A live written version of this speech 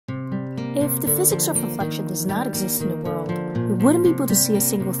If the physics of reflection does not exist in the world, we wouldn't be able to see a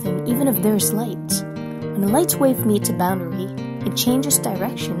single thing even if there is light. When a light wave meets a boundary, it changes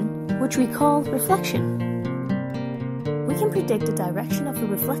direction, which we call reflection. We can predict the direction of a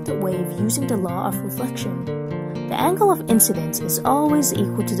reflected wave using the law of reflection. The angle of incidence is always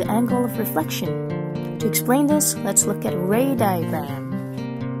equal to the angle of reflection. To explain this, let's look at a ray diagram.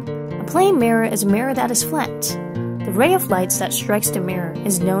 A plane mirror is a mirror that is flat. The ray of light that strikes the mirror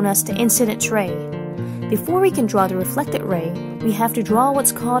is known as the incident ray. Before we can draw the reflected ray, we have to draw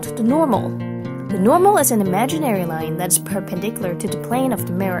what's called the normal. The normal is an imaginary line that is perpendicular to the plane of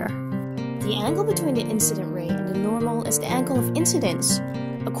the mirror. The angle between the incident ray and the normal is the angle of incidence.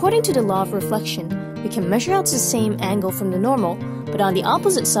 According to the law of reflection, we can measure out the same angle from the normal, but on the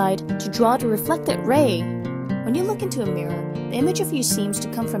opposite side to draw the reflected ray. When you look into a mirror, the image of you seems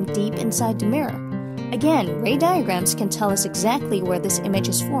to come from deep inside the mirror. Again, ray diagrams can tell us exactly where this image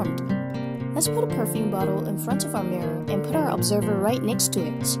is formed. Let's put a perfume bottle in front of our mirror and put our observer right next to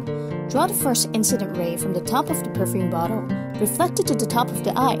it. Draw the first incident ray from the top of the perfume bottle, reflected to the top of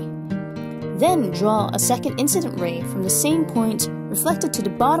the eye. Then draw a second incident ray from the same point, reflected to the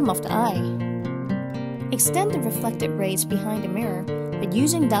bottom of the eye. Extend the reflected rays behind the mirror, but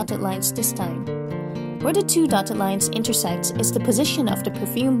using dotted lines this time. Where the two dotted lines intersect is the position of the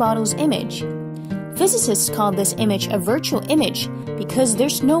perfume bottle's image. Physicists call this image a virtual image because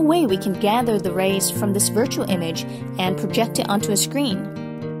there's no way we can gather the rays from this virtual image and project it onto a screen.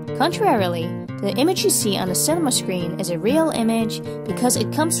 Contrarily, the image you see on a cinema screen is a real image because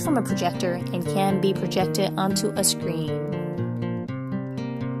it comes from a projector and can be projected onto a screen.